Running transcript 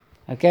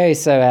Okay,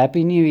 so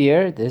Happy New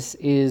Year. This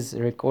is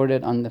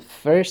recorded on the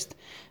 1st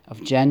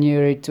of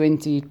January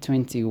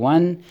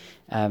 2021.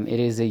 It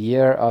is a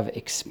year of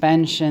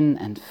expansion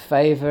and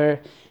favor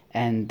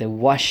and the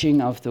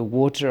washing of the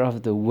water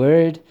of the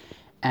Word,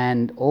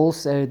 and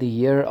also the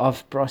year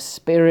of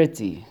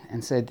prosperity.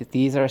 And so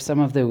these are some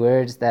of the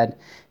words that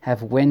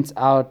have went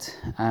out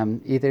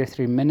either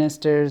through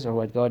ministers or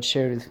what God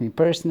shared with me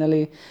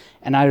personally.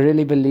 And I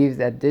really believe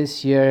that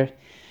this year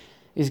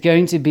is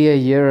going to be a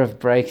year of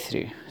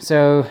breakthrough.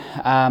 So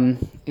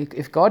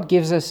if God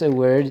gives us a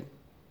word,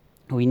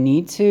 we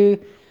need to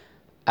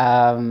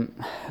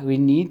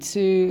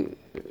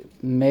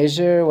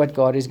measure what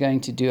God is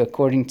going to do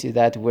according to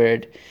that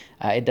word.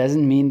 It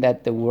doesn't mean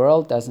that the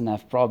world doesn't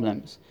have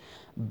problems,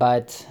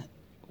 but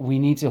we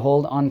need to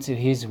hold on to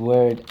His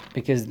word,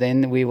 because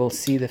then we will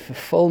see the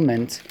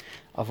fulfillment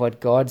of what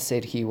God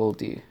said He will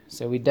do.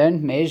 So we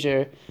don't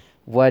measure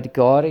what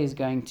God is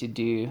going to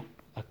do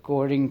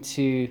according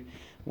to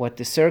what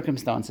the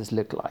circumstances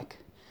look like.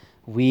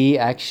 We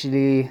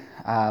actually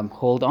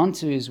hold on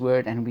to His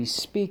word and we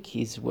speak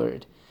His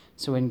word.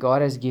 So when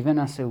God has given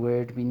us a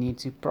word, we need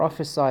to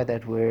prophesy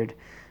that word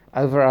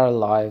over our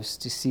lives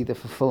to see the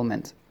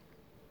fulfillment.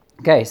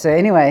 Okay, so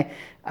anyway,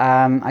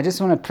 I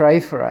just want to pray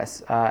for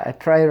us. I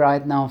pray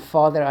right now,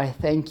 Father, I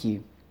thank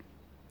you.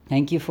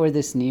 Thank you for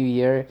this new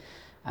year.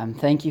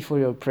 Thank you for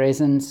your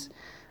presence.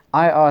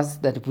 I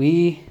ask that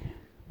we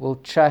will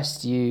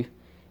trust you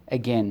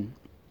again.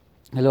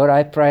 Lord,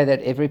 I pray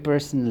that every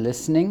person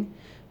listening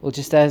will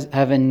just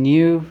have a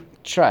new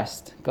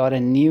trust, God, a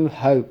new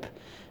hope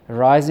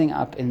rising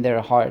up in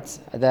their hearts,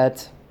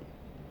 that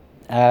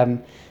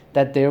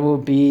there will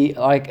be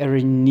like a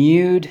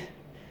renewed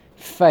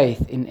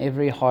faith in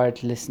every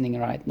heart listening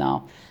right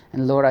now.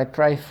 And Lord, I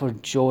pray for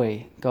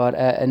joy, God,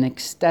 an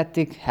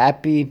ecstatic,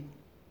 happy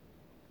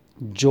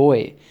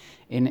joy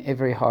in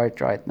every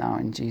heart right now,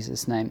 in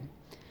Jesus' name.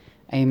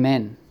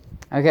 Amen.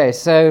 Okay,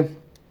 so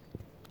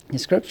the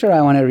scripture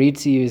I want to read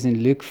to you is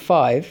in Luke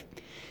 5.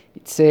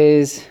 It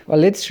says, well,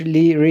 let's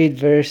read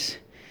verse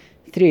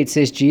 3. It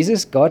says,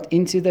 Jesus got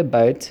into the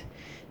boat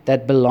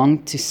that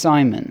belonged to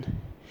Simon.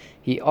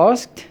 He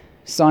asked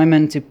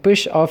Simon to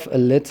push off a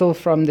little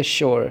from the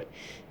shore.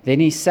 Then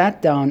he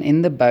sat down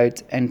in the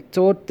boat and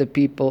taught the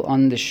people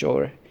on the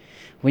shore.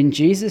 When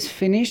Jesus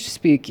finished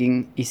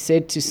speaking, he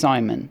said to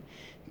Simon,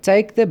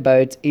 "Take the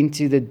boat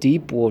into the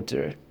deep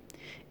water.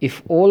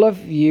 If all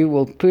of you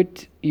will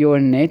put your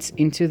nets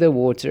into the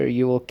water,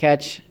 you will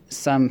catch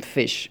some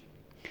fish."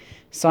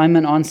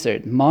 Simon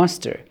answered,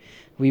 "Master,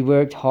 we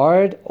worked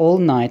hard all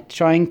night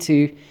trying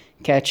to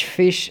catch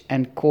fish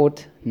and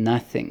caught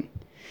nothing.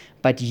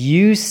 But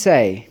you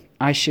say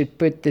I should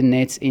put the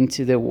nets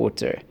into the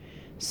water,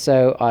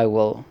 so I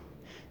will."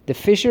 The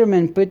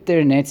fishermen put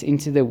their nets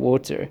into the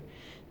water.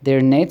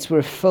 Their nets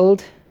were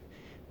filled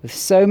with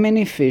so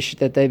many fish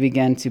that they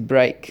began to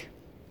break.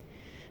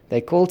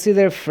 They called to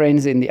their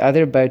friends in the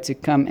other boat to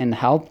come and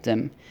help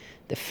them.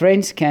 The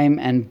friends came,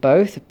 and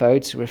both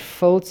boats were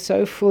filled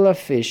so full of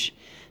fish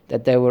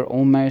that they were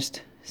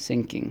almost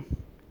sinking.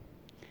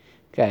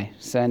 Okay,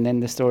 so and then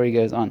the story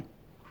goes on.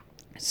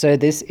 So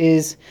this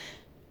is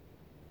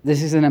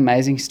an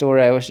amazing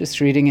story. I was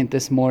just reading it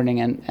this morning,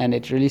 and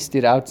it really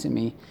stood out to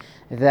me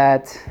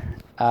that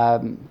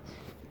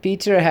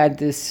Peter had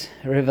this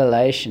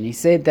revelation. He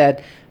said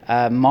that,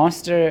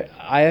 "Master,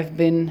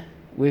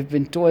 we've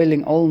been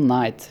toiling all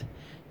night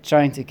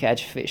trying to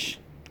catch fish."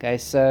 Okay,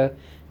 so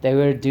they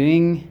were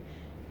doing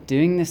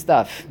the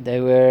stuff. They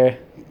were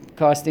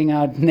casting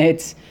out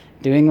nets,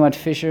 doing what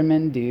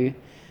fishermen do.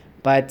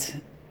 But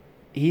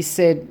he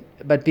said,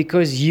 "But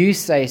because you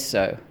say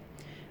so,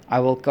 I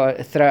will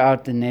throw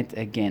out the net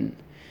again."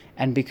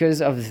 And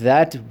because of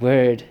that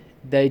word,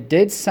 they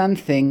did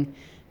something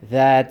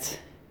that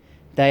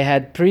they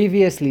had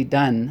previously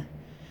done.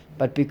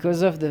 But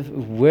because of the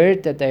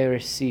word that they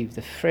received,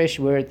 the fresh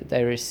word that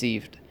they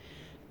received,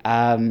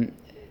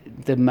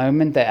 the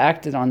moment they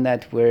acted on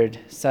that word,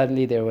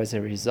 suddenly there was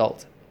a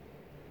result.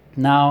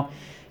 Now,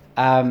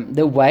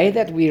 the way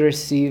that we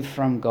receive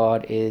from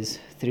God is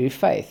through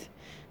faith.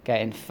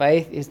 Okay, and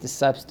faith is the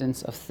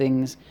substance of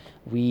things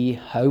we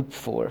hope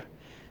for.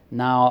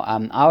 Now,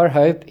 our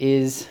hope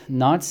is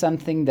not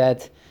something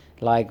that,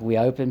 like, we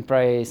hope and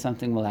pray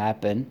something will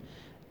happen.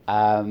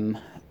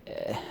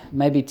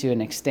 Maybe to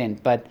an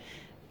extent, but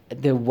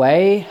the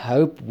way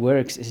hope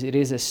works is it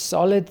is a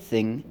solid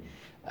thing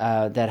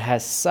that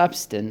has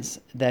substance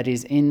that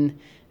is in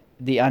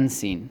the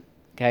unseen.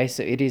 Okay,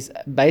 so it is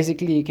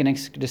basically, you can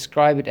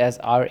describe it as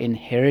our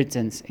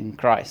inheritance in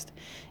Christ.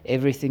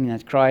 Everything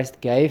that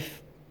Christ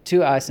gave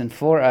to us and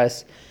for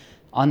us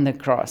on the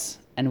cross.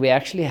 And we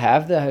actually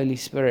have the Holy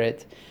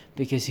Spirit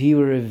because He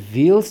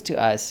reveals to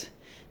us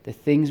the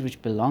things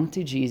which belong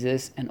to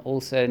Jesus, and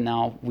also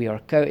now we are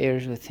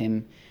co-heirs with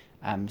Him.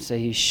 So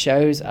He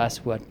shows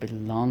us what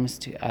belongs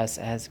to us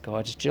as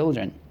God's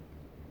children.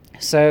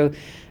 So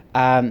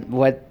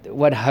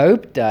what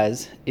hope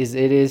does is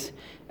it is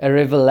a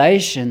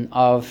revelation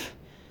of,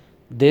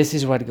 this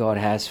is what God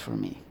has for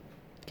me.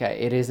 Okay,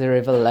 it is a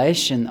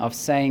revelation of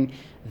saying,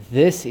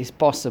 this is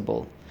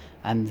possible,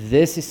 and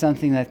this is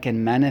something that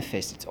can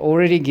manifest. It's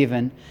already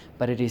given,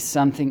 but it is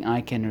something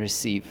I can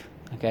receive.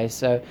 Okay,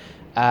 so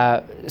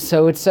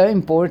it's so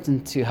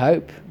important to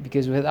hope,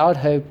 because without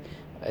hope,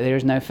 there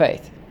is no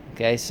faith.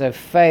 Okay, so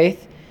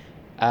faith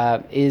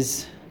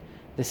is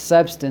the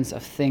substance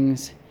of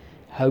things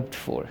hoped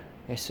for.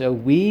 Okay, so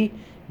we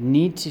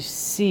need to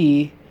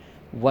see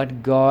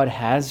what God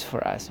has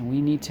for us, and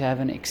we need to have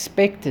an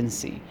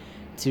expectancy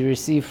to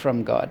receive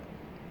from God.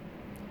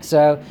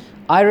 So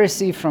I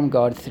receive from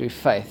God through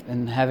faith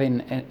and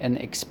having an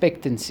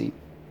expectancy.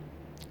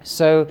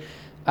 So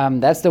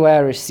that's the way I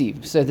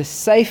receive. So the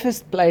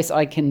safest place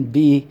I can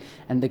be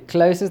and the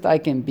closest I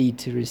can be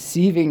to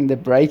receiving the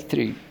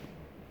breakthrough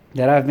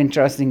that I've been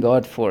trusting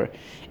God for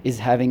is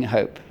having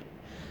hope.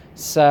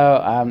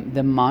 So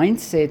the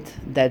mindset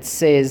that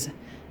says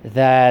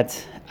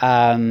that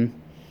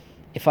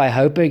if I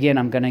hope again,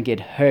 I'm going to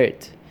get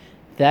hurt,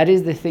 that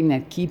is the thing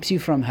that keeps you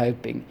from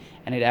hoping.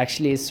 And it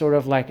actually is sort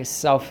of like a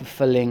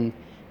self-fulfilling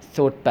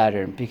thought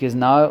pattern, because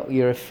now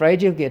you're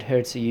afraid you'll get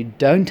hurt, so you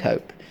don't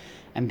hope.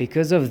 And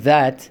because of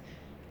that,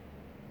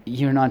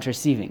 you're not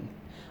receiving.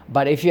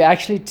 But if you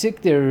actually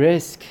took the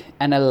risk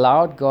and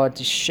allowed God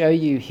to show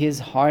you his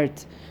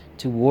heart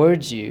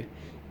towards you,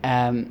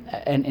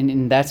 and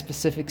in that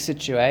specific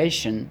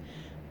situation,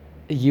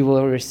 you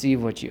will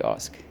receive what you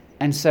ask.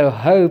 And so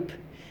hope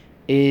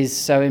is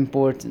so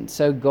important.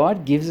 So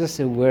God gives us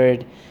a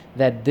word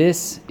that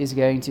this is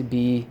going to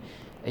be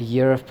a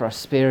year of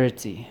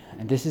prosperity,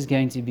 and this is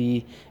going to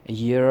be a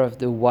year of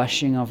the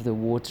washing of the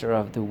water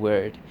of the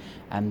word,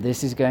 and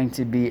this is going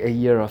to be a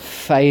year of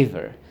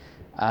favor.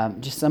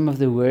 Just some of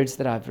the words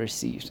that I've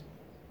received.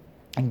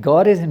 And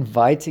God is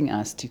inviting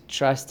us to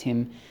trust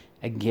him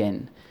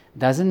again.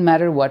 Doesn't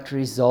matter what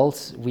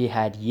results we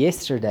had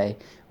yesterday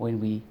when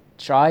we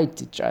tried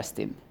to trust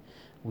him.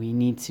 We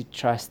need to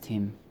trust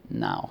him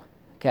now.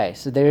 Okay,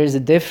 so there is a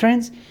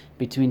difference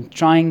between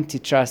trying to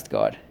trust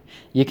God.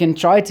 You can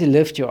try to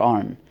lift your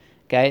arm,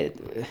 okay?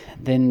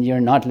 Then you're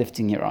not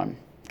lifting your arm.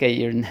 Okay,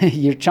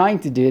 you're trying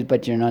to do it,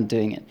 but you're not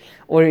doing it.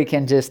 Or you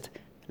can just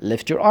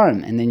lift your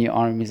arm, and then your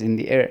arm is in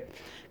the air.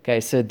 Okay,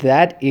 so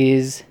that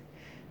is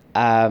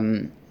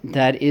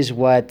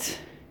what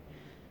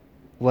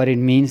it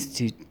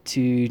means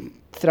to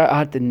throw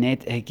out the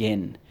net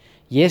again.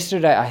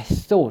 Yesterday I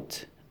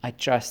thought I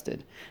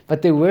trusted,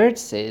 but the word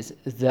says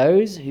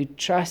those who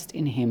trust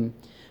in him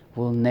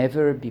will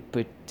never be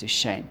put to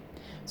shame.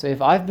 So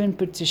if I've been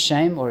put to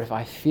shame, or if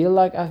I feel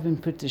like I've been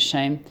put to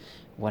shame,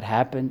 what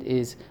happened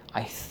is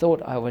I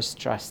thought I was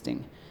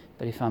trusting.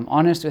 But if I'm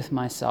honest with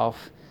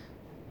myself,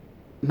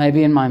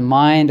 maybe in my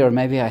mind, or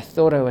maybe I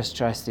thought I was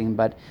trusting,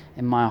 but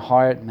in my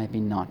heart, maybe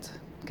not.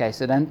 Okay,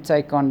 so don't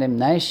take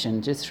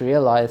condemnation. Just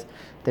realize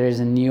there is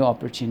a new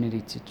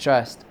opportunity to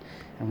trust.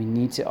 And we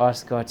need to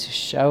ask God to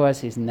show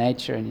us his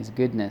nature and his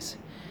goodness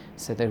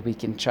so that we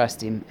can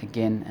trust him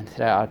again and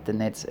throw out the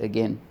nets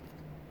again.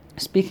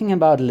 Speaking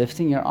about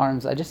lifting your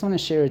arms, I just want to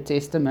share a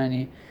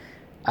testimony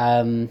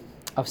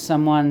of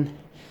someone.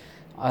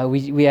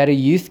 We had a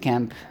youth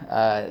camp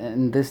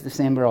in this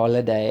December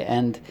holiday,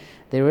 and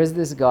there was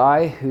this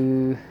guy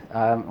who,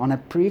 on a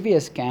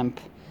previous camp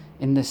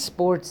in the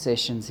sports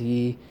sessions,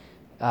 he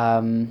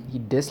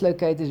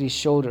dislocated his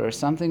shoulder, or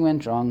something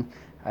went wrong.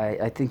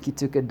 I think he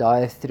took a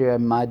dive through a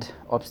mud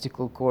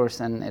obstacle course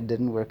and it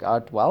didn't work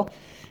out well.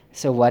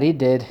 So what he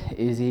did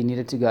is he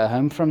needed to go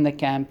home from the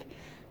camp,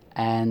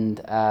 and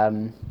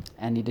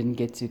he didn't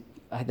get to.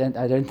 I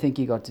don't think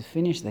he got to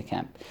finish the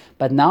camp.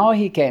 But now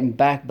he came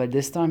back, but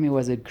this time he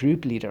was a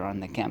group leader on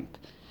the camp.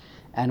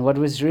 And what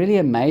was really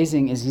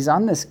amazing is he's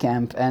on this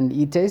camp, and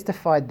he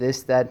testified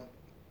that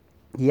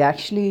he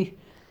actually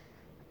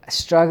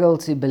struggled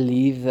to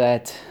believe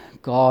that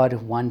God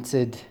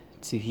wanted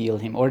to heal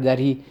him, or that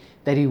he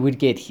would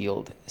get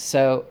healed.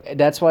 So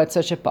that's why it's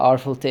such a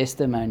powerful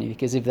testimony,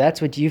 because if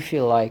that's what you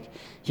feel like,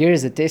 here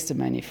is a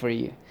testimony for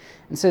you.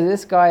 And so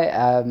this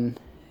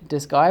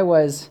guy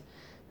was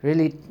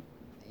really,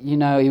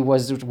 he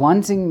was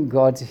wanting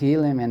God to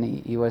heal him,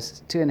 and he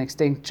was to an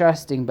extent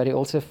trusting, but he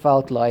also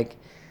felt like,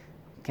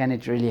 can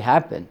it really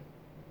happen?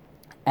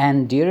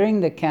 And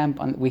during the camp,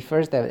 we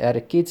first had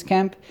a kids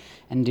camp,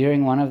 and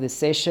during one of the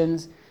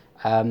sessions,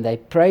 they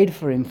prayed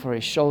for him for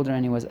his shoulder,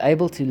 and he was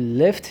able to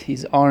lift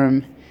his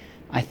arm,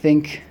 I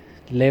think,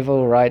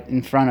 level right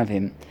in front of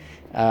him,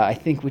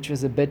 which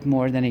was a bit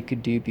more than he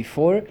could do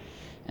before.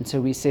 And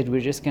so we said,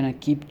 we're just going to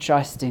keep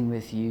trusting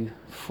with you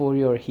for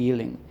your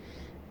healing.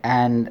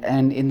 And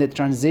in the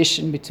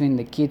transition between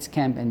the kids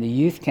camp and the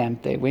youth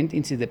camp, they went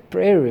into the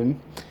prayer room,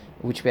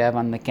 which we have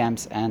on the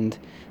camps, and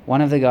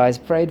one of the guys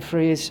prayed for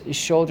his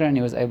shoulder, and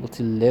he was able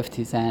to lift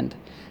his hand.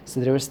 So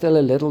there was still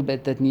a little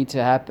bit that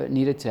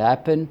needed to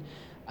happen.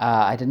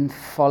 I didn't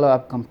follow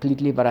up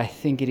completely, but I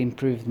think it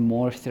improved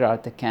more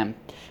throughout the camp.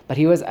 But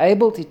he was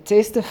able to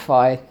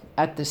testify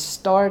at the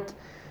start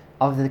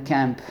of the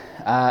camp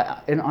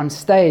on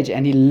stage,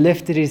 and he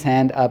lifted his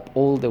hand up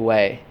all the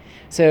way.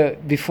 So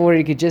before,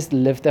 he could just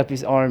lift up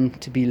his arm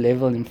to be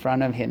level in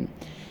front of him.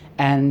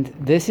 And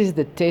this is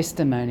the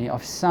testimony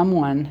of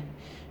someone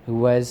who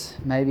was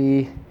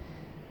maybe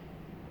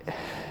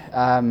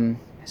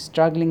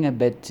struggling a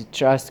bit to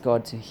trust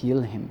God to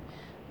heal him,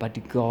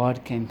 but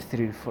God came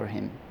through for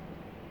him.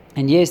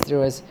 And yes, there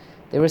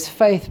was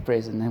faith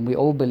present, and we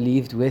all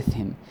believed with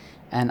him.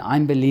 And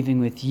I'm believing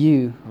with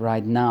you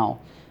right now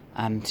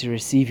to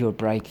receive your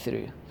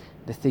breakthrough,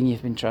 the thing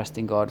you've been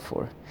trusting God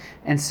for.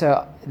 And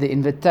so the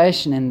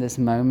invitation in this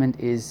moment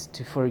is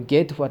to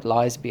forget what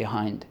lies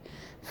behind.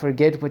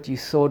 Forget what you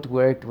thought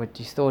worked, what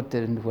you thought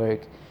didn't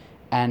work,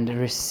 and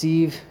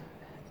receive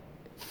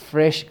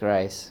fresh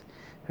grace.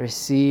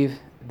 Receive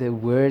the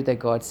word that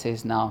God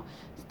says now,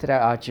 throw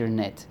out your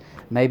net.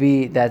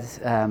 Maybe that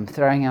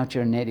throwing out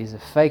your net is a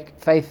faith,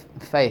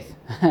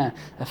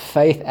 a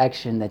faith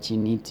action that you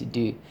need to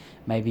do.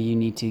 Maybe you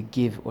need to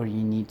give, or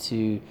you need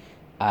to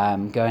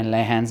go and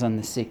lay hands on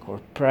the sick, or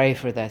pray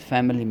for that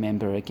family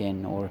member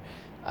again, or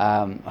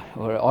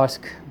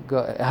ask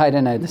God, I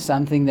don't know, there's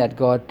something that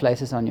God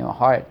places on your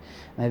heart.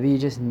 Maybe you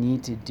just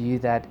need to do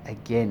that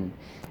again.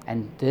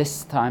 And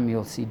this time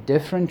you'll see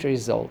different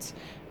results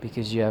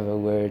because you have a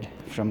word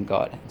from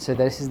God. So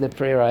this is the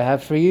prayer I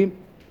have for you,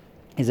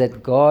 is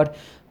that God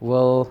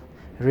will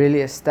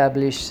really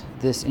establish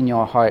this in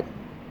your heart.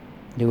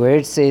 The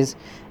word says,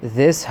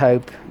 this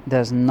hope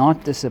does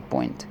not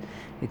disappoint,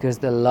 because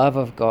the love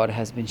of God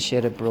has been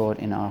shed abroad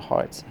in our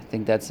hearts. I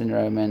think that's in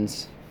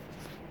Romans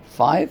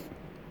 5.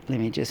 Let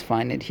me just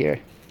find it here.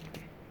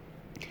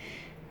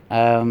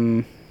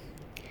 I'm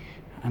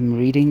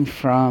reading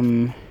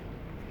from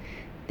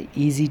the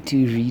easy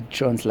to read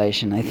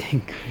translation, I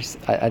think.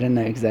 I don't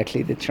know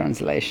exactly the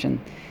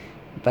translation,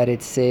 but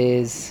it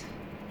says,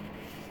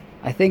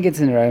 I think it's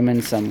in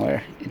Romans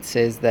somewhere. It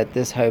says that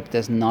this hope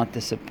does not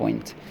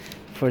disappoint,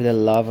 for the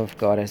love of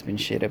God has been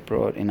shed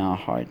abroad in our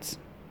hearts.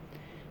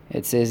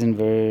 It says in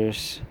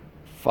verse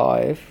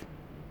 5,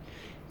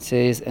 it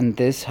says, and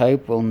this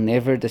hope will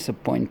never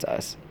disappoint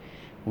us.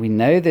 We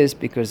know this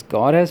because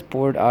God has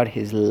poured out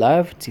his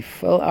love to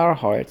fill our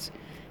hearts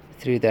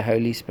through the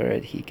Holy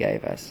Spirit he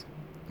gave us.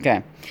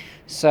 Okay,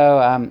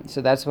 so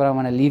that's what I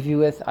want to leave you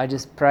with. I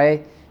just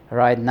pray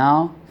right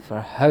now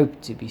for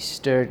hope to be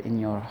stirred in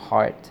your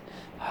heart.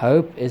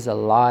 Hope is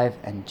alive,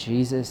 and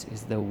Jesus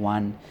is the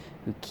one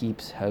who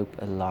keeps hope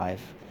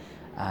alive.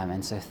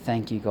 And so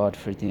thank you, God,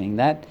 for doing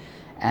that.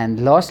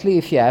 And lastly,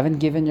 if you haven't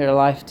given your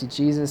life to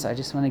Jesus, I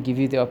just want to give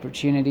you the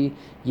opportunity.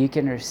 You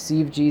can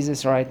receive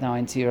Jesus right now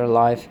into your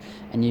life,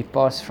 and you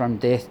pass from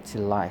death to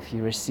life.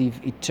 You receive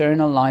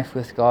eternal life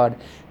with God.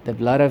 The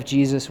blood of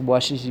Jesus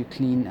washes you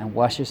clean and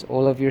washes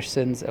all of your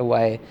sins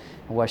away,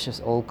 and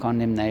washes all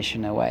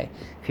condemnation away.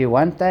 If you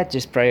want that,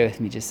 just pray with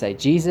me. Just say,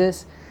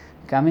 Jesus,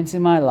 come into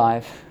my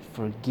life,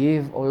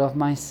 forgive all of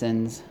my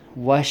sins,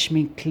 wash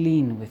me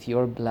clean with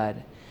your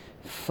blood,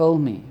 fill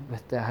me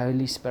with the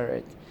Holy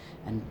Spirit,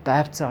 and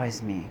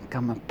baptize me,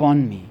 come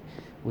upon me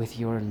with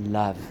your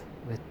love,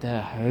 with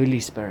the Holy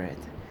Spirit.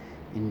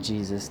 In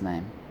Jesus'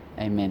 name,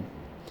 amen.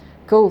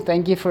 Cool,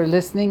 thank you for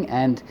listening,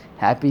 and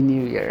Happy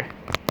New Year.